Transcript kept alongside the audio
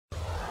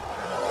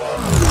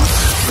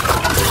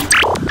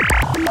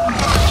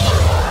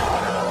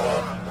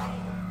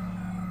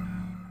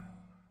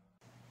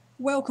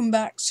Welcome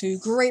back to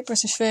Great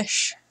British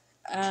Fish,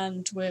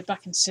 and we're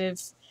back in Civ.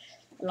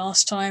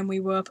 Last time we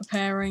were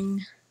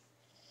preparing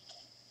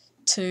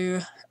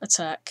to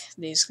attack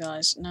these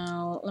guys.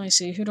 Now, let me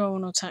see, who do I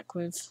want to attack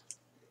with?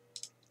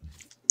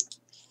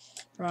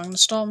 Right, I'm going to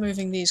start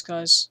moving these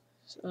guys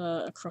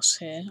across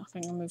here. I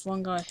think I'll move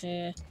one guy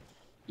here,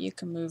 you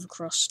can move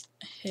across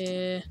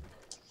here,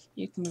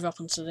 you can move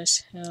up onto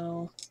this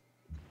hill,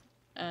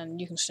 and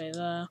you can stay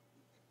there.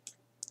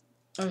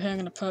 Over here I'm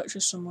going to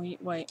purchase some more,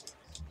 wait.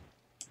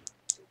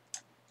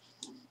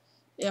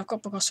 Yeah, I've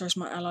got Bogosta as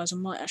my allies. I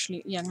might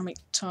actually, yeah, I'm going to make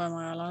Tyre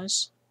my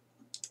allies.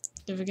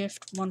 Give a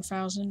gift,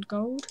 1,000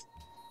 gold.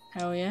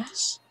 Hell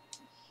yes.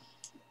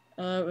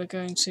 We're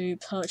going to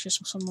purchase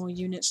some more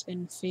units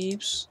in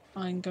Thebes.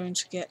 I'm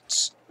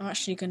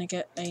actually going to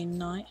get a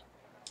knight,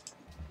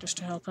 just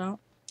to help out.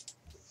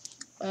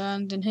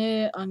 And in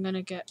here, I'm going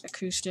to get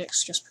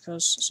acoustics, just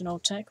because it's an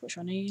old tech, which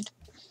I need.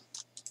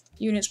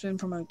 Units been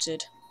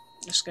promoted.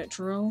 Let's get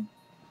drill.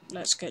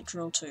 Let's get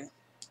drill too.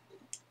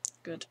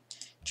 Good.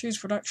 Choose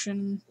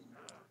production.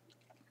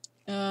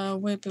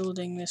 We're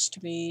building this to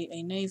be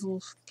a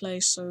naval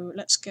place, so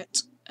let's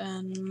get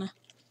an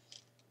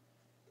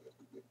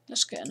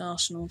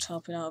arsenal to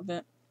help it out a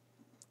bit.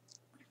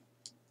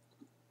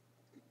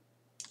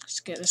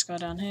 Let's get this guy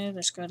down here,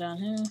 this guy down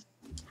here.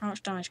 How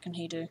much damage can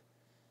he do?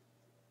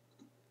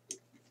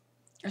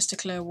 Let's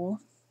declare war.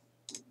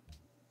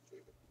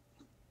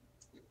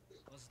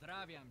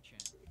 Pozdrawiam cię.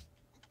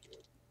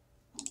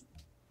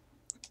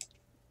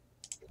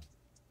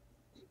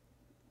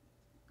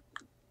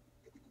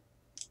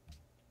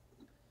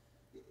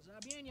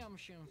 Zamieniam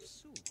się w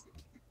słuch.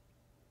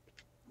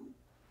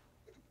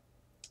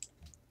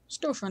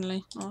 Still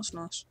friendly. Oh, that's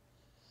nice.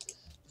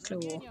 Declare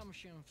war. Zamieniam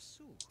się w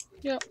słuch.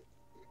 Yep.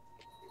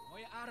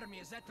 Moje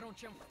armie zetrą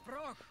cię w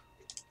proch.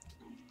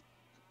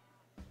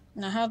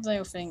 Now, how do they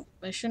all think?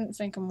 They shouldn't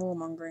think I'm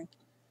warmongering.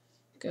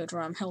 Good,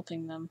 right, I'm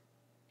helping them.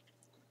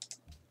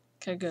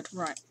 Okay, good,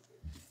 right.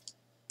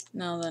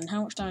 Now then,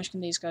 how much damage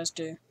can these guys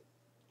do?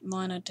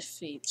 Minor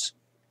defeats.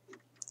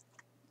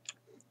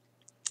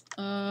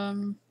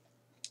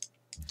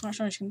 How much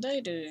damage can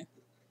they do?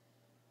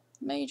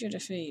 Major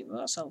defeat, well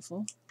that's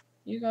helpful.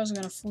 You guys are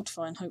going to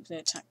fortify and hope they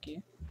attack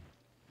you.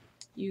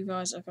 You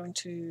guys are going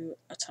to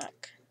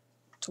attack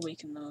to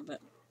weaken them a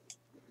bit.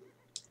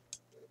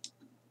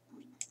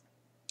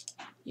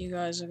 You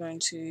guys are going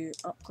to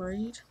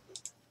upgrade.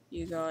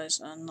 You guys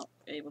are not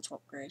able to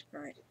upgrade,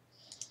 great.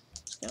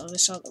 Let's get all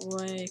this out of the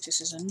way, this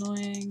is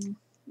annoying.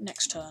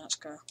 Next turn, let's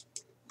go.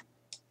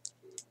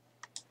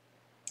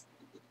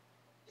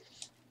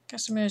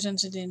 Casimir's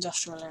entered the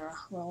industrial era.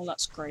 Well,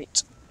 that's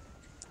great.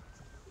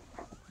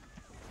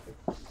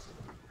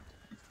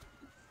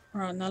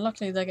 Right, now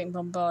luckily they're getting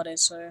bombarded,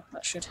 so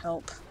that should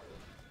help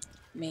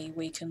me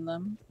weaken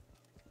them.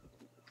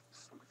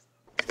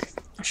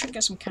 I should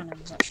get some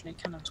cannons, actually.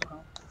 Cannons will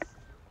help.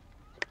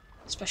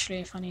 Especially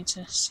if I need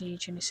to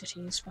siege any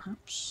cities,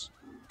 perhaps.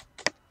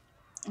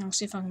 I'll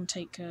see if I can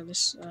take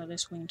this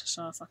wing to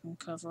south. I can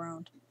curve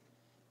around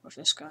with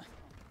this guy.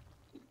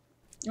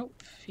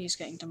 Nope, he's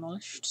getting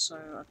demolished, so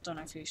I don't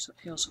know if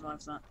he'll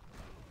survive that.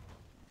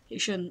 He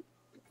shouldn't.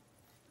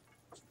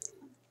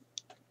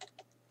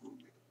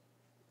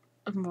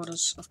 Open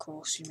borders, of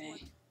course, you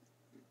may.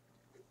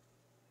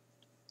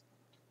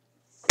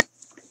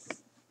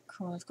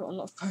 Cool, they've got a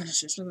lot of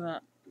bonuses, look at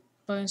that.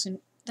 Bonus in...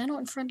 They're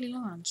not in friendly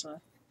lands, though.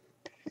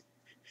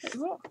 Wait,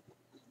 what?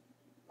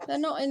 They're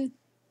not in...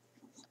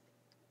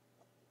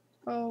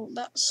 Well,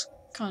 that's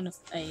kind of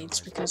AIDS,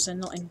 because they're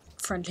not in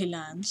friendly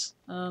lands.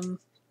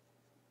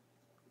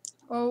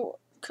 Well,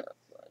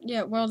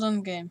 yeah, well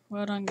done game.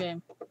 Well done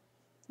game.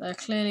 They're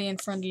clearly in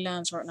friendly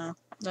lands right now.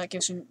 That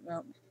gives them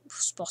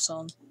spot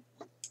on.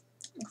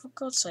 For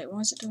God's sake,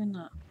 why is it doing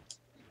that?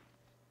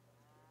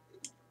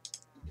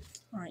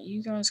 Alright,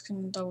 you guys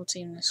can double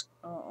team this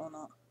or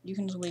not. You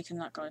can just weaken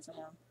that guy for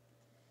him.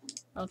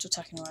 I'll just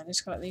attack anyway.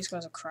 These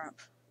guys are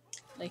crap.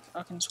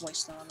 I can just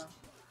waste them on them.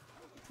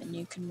 And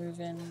you can move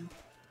in.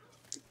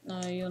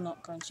 No, you're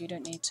not going to. You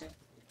don't need to.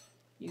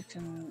 You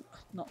can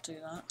not do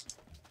that.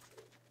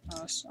 I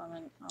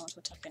want to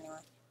attack anyway.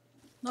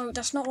 No,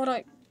 that's not what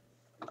I...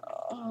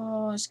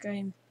 Oh, this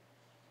game.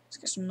 Let's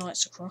get some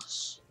knights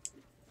across.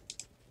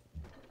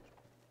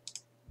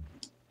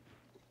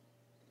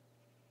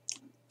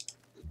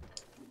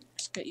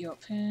 Let's get you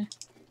up here.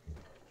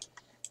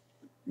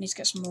 Need to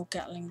get some more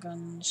Gatling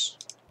guns.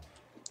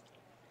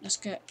 Let's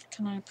get...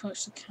 Can I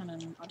purchase a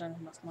cannon? I don't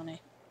have enough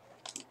money.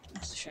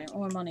 That's a shame.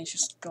 All my money's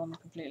just gone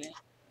completely.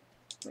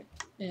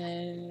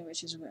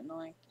 Which is a bit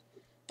annoying.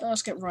 But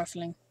let's get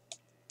rifling.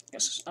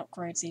 Let's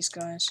upgrade these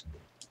guys.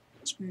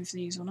 Let's move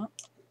these on up.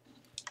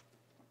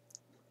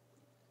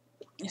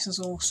 This is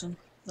awesome.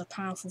 The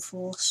powerful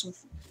force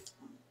of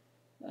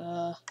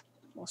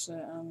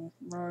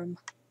Rome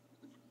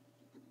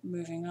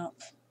moving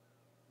up.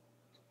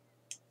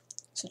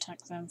 Let's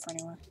attack them for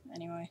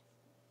anyway.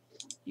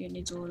 You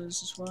need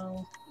orders as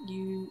well.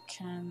 You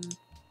can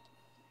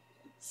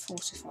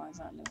fortify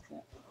that a little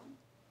bit.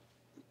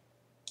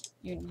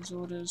 Unit needs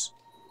orders.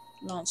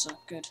 Lancer,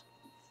 good.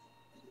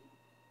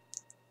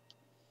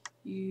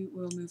 You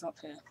will move up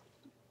here.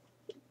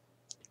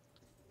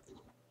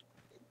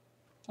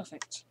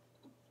 Perfect.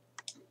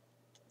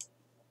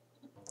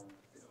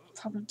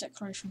 Public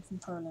declaration from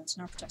Poland. It's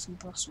now protecting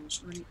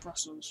Brussels. Really,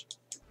 Brussels.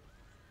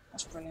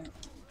 That's brilliant.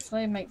 If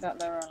they make that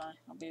their ally,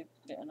 I'll be a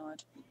bit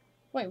annoyed.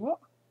 Wait, what?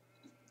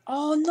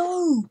 Oh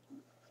no!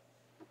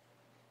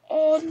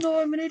 Oh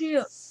no, I'm an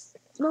idiot!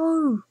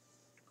 No!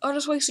 I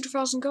just wasted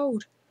 1,000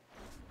 gold.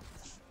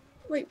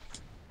 Wait,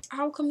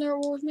 how come they're at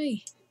war with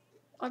me?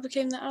 I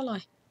became their ally.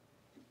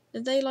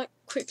 Did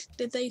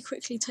they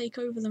quickly take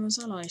over them as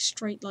allies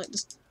straight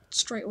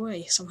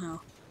away somehow?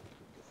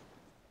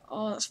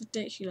 Oh, that's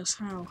ridiculous.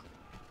 How?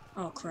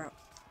 Oh crap.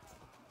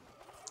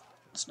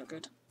 That's not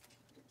good.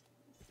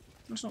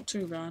 That's not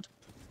too bad.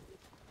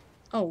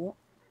 Oh, what?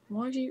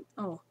 Why have you...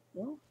 Oh,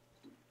 what?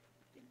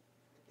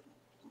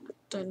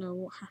 Don't know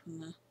what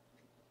happened there.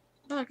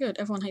 Ah, good.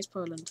 Everyone hates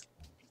Poland.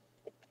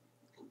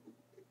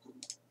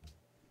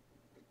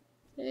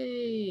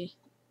 Hey!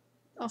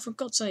 Oh, for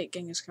God's sake,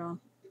 Genghis Khan.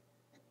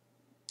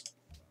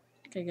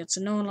 Okay, good. So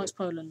no one likes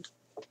Poland.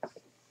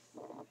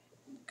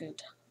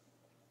 Good.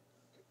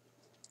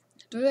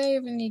 Do they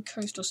have any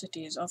coastal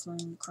cities other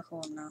than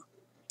Krakow now?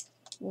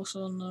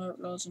 Warsaw, no.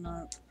 Lodz,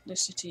 no.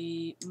 This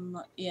city...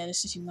 Yeah, this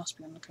city must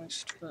be on the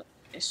coast, but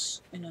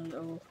it's in a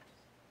little...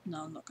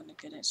 No, I'm not going to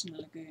get it. It's in a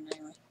lagoon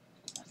anyway,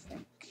 I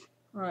think.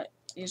 Right,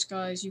 these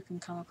guys, you can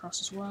come across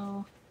as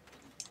well.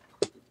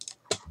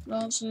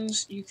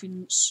 Lancers, you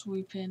can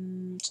swoop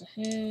in to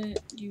here.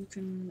 You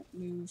can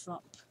move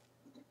up.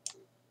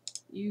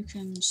 You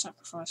can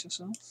sacrifice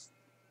yourself.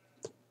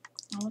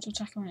 I want to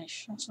attack away.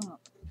 Shut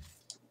up.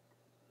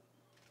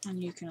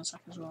 And you can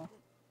attack as well.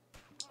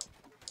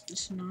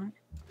 This is nice.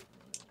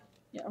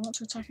 Yeah, I want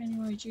to attack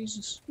anyway.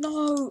 Jesus.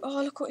 No!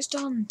 Oh, look what it's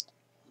done.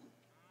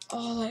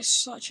 Oh, that's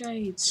such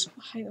AIDS.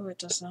 I hate the way it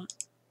does that.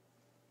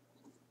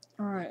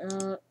 Alright,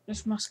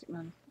 this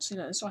musketman. See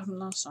that, this is what happened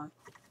last time.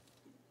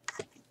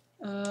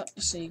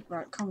 Let's see,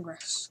 right,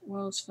 Congress.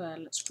 World's Fair,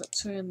 let's put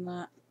 2 in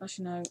that. As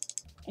you know,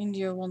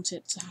 India want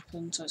it to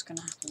happen, so it's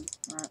gonna happen.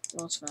 Alright,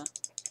 World's Fair.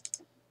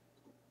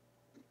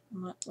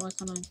 Why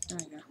can't I? There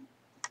we go.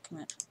 Come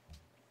here.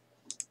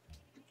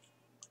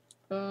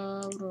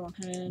 What do I want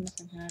here?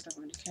 Nothing here, don't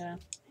really care.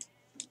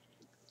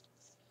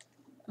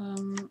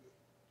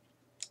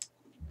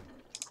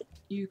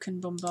 You can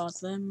bombard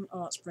them.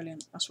 Oh, that's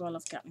brilliant. That's why I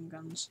love Gatling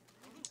guns.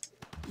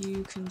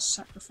 You can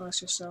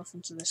sacrifice yourself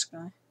into this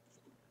guy.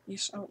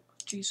 Yes, oh,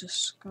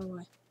 Jesus, go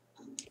away.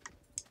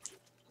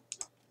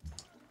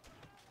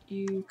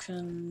 You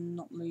can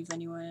not move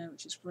anywhere,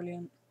 which is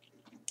brilliant.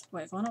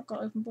 Wait, have I not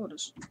got open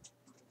borders?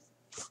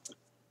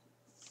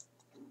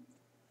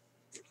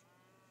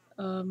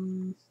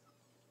 Alright,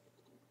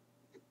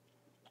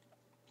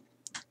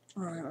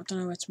 I don't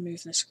know where to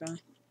move this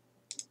guy.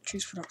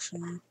 Choose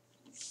production.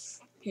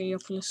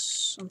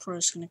 Heliopolis. I'm probably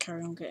just going to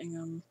carry on getting,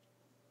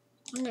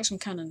 I can get some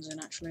cannons in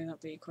actually,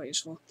 that'd be quite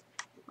useful.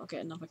 I'll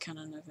get another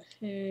cannon over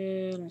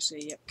here. Let me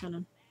see, yep,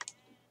 cannon.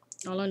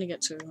 I'll only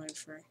get 2, maybe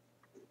 3.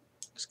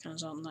 Because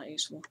cannons aren't that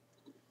useful.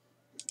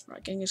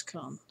 Right, Genghis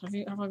Khan. Have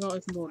I got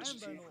open borders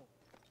with you?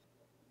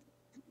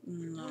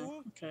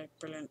 No. Okay,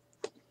 brilliant.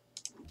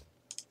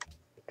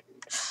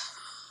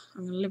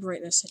 I'm going to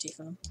liberate their city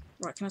for them.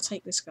 Right, can I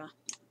take this guy?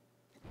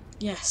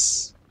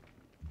 Yes!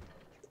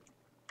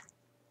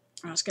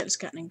 Right, let's get this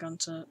Gatling gun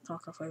to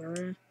park off over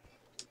here.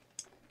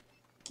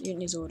 Unit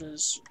needs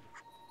orders.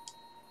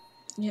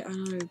 Yeah, I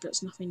know, but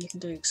there's nothing you can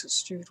do because it's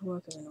stupid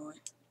workers in a way.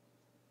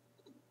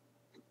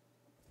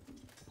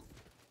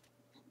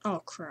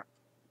 Oh, crap.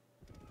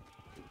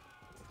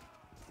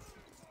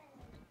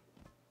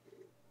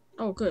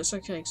 Oh, good, it's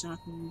okay, because now I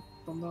can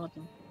bombard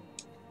them.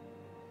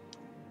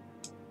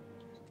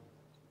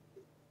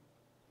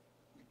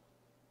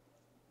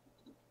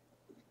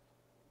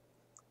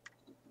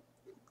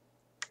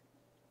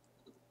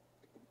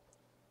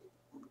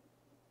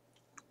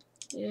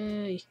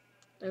 Yay!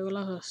 They will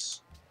love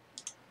us.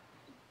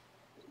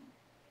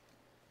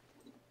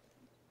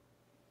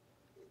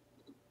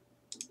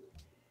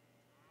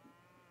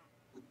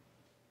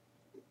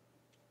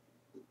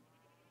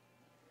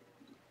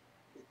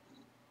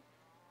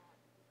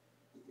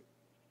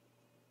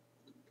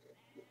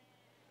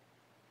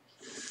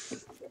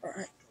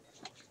 Alright.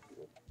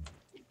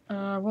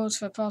 World's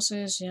Fair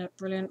passes. Yeah,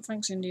 brilliant.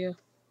 Thanks, India.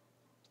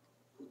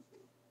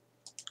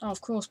 Oh, of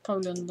course,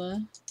 Poland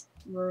there.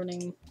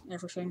 Ruining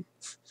everything.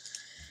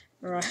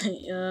 Right,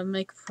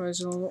 make a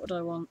proposal. What would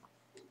I want?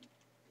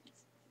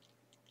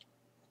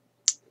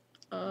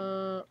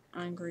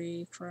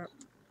 Angry, crap.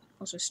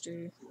 What's this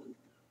do?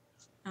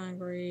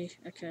 Angry,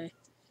 okay.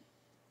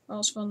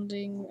 Arts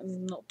funding,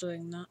 I'm not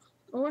doing that.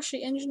 Oh,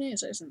 actually,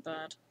 engineers, that isn't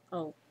bad.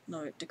 Oh,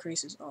 no, it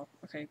decreases. Oh,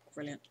 okay,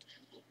 brilliant.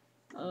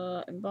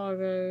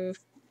 Embargo.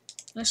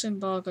 Let's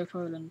embargo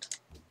Poland.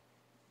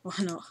 Why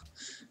not?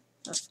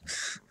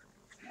 That's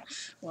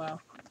wow.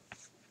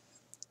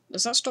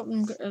 Does that stop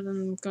them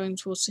going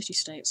towards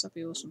city-states? That'd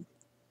be awesome.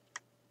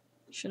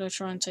 Should I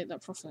try and take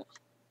that profit?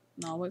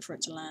 No, I'll wait for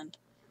it to land.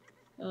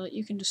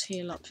 You can just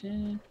heal up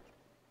here.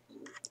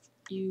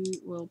 You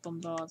will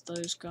bombard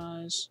those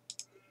guys.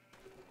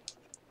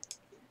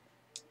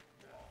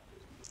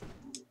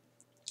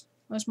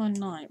 Where's my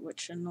knight,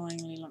 which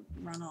annoyingly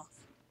ran off?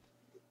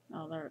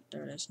 Oh, there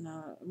it is.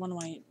 No, one of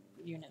my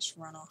units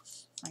ran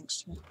off,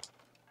 thanks to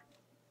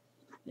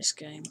this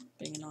game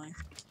being annoying.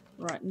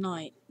 Right,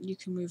 knight, you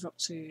can move up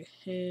to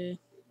here.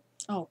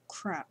 Oh,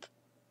 crap.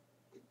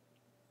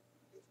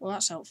 Well,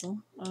 that's helpful.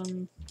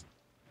 I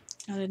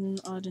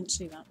didn't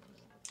see that.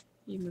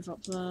 You move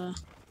up there.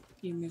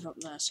 You move up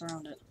there.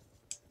 Surround it.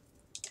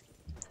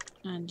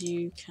 And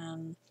you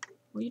can...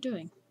 What are you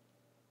doing?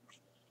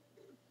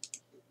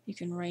 You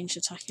can range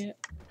attack it.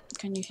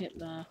 Can you hit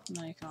there?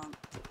 No, you can't.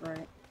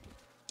 Right.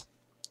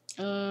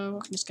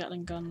 What can this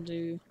Gatling gun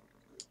do?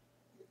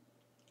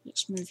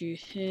 Let's move you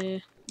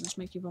here. Let's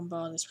make you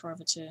bombard this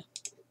privateer.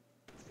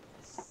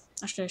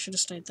 Actually, I should have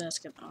stayed there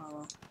to get... Oh,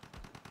 well.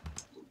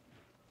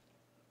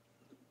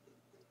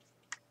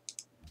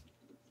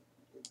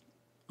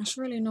 It's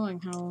really annoying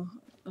how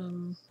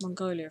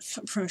Mongolia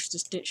pretty much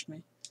just ditched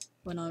me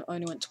when I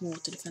only went to war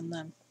to defend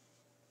them.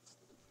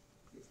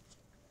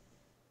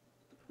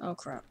 Oh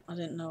crap, I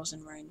didn't know I was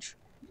in range.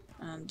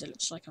 And it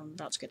looks like I'm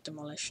about to get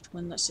demolished.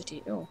 When that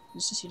city... Oh,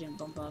 the city didn't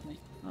bombard me.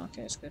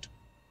 Okay, it's good.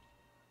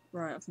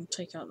 Right, I can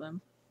take out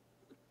them.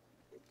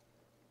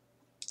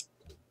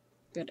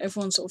 Good,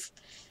 everyone's sort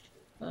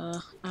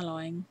of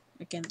allying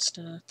against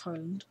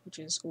Poland, which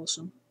is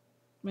awesome.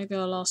 Maybe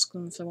I'll ask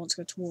them if they want to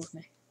go to war with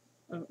me.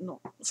 Not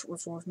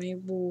with war with me,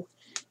 war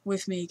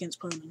with me against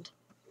Poland.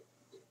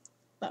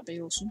 That'd be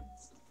awesome.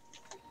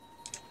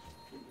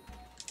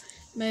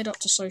 Made up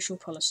to social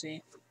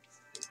policy.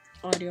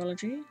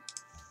 Ideology.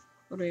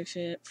 What do we have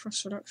here?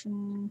 Press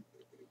reduction.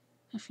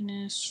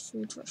 Happiness.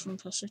 Food production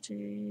per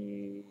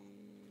city.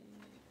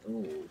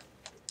 Ooh.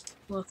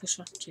 Worker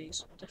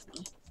strategies,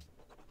 definitely.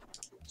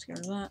 Let's go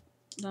with that.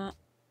 That.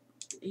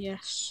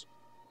 Yes.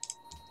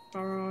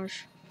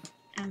 Barrage.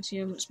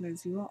 Antium, let's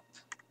move you up.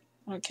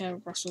 I don't care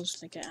about Brussels,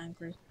 they get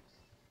angry.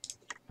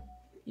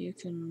 You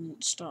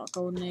can start a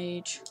Golden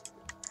Age.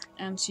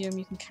 Antium,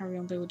 you can carry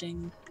on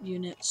building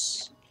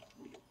units.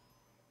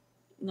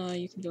 No,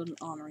 you can build an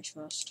armory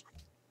first.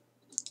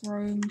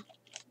 Rome.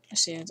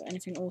 Let's see, is there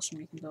anything awesome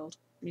you can build?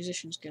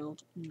 Musicians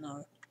Guild?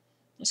 No.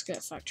 Let's get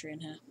a factory in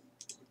here.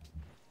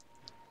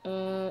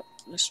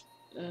 Let's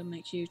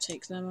make you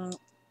take them out.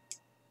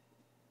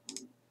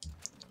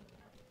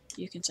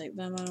 You can take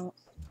them out.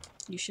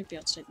 You should be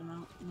able to take them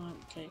out. No,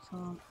 okay, you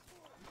can't.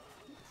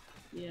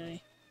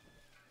 Yay.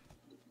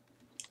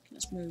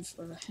 Let's move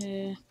over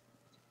here.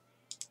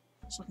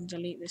 So I can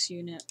delete this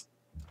unit.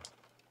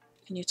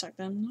 Can you attack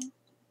them now?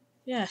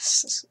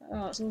 Yes!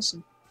 Oh, that's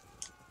awesome.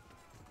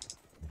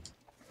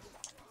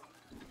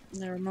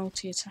 They're a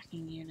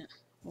multi-attacking unit.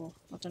 Or,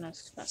 I don't know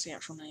if that's the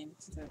actual name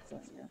of it,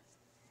 but yeah.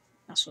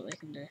 That's what they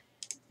can do.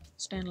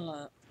 Stay on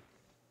alert.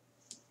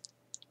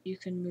 You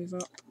can move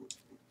up.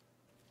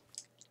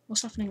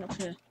 What's happening up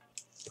here?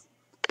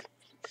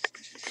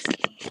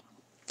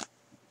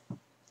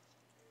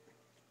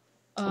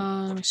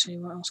 Let me see,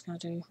 what else can I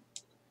do?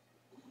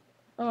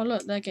 Oh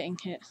look, they're getting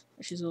hit,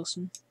 which is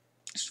awesome.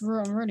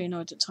 I'm really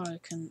annoyed that Tyler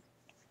couldn't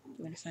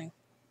do anything.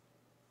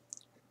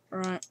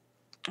 Right,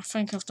 I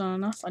think I've done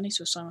enough. I need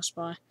to assign my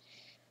spy.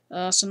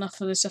 That's enough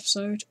for this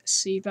episode.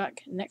 See you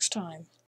back next time.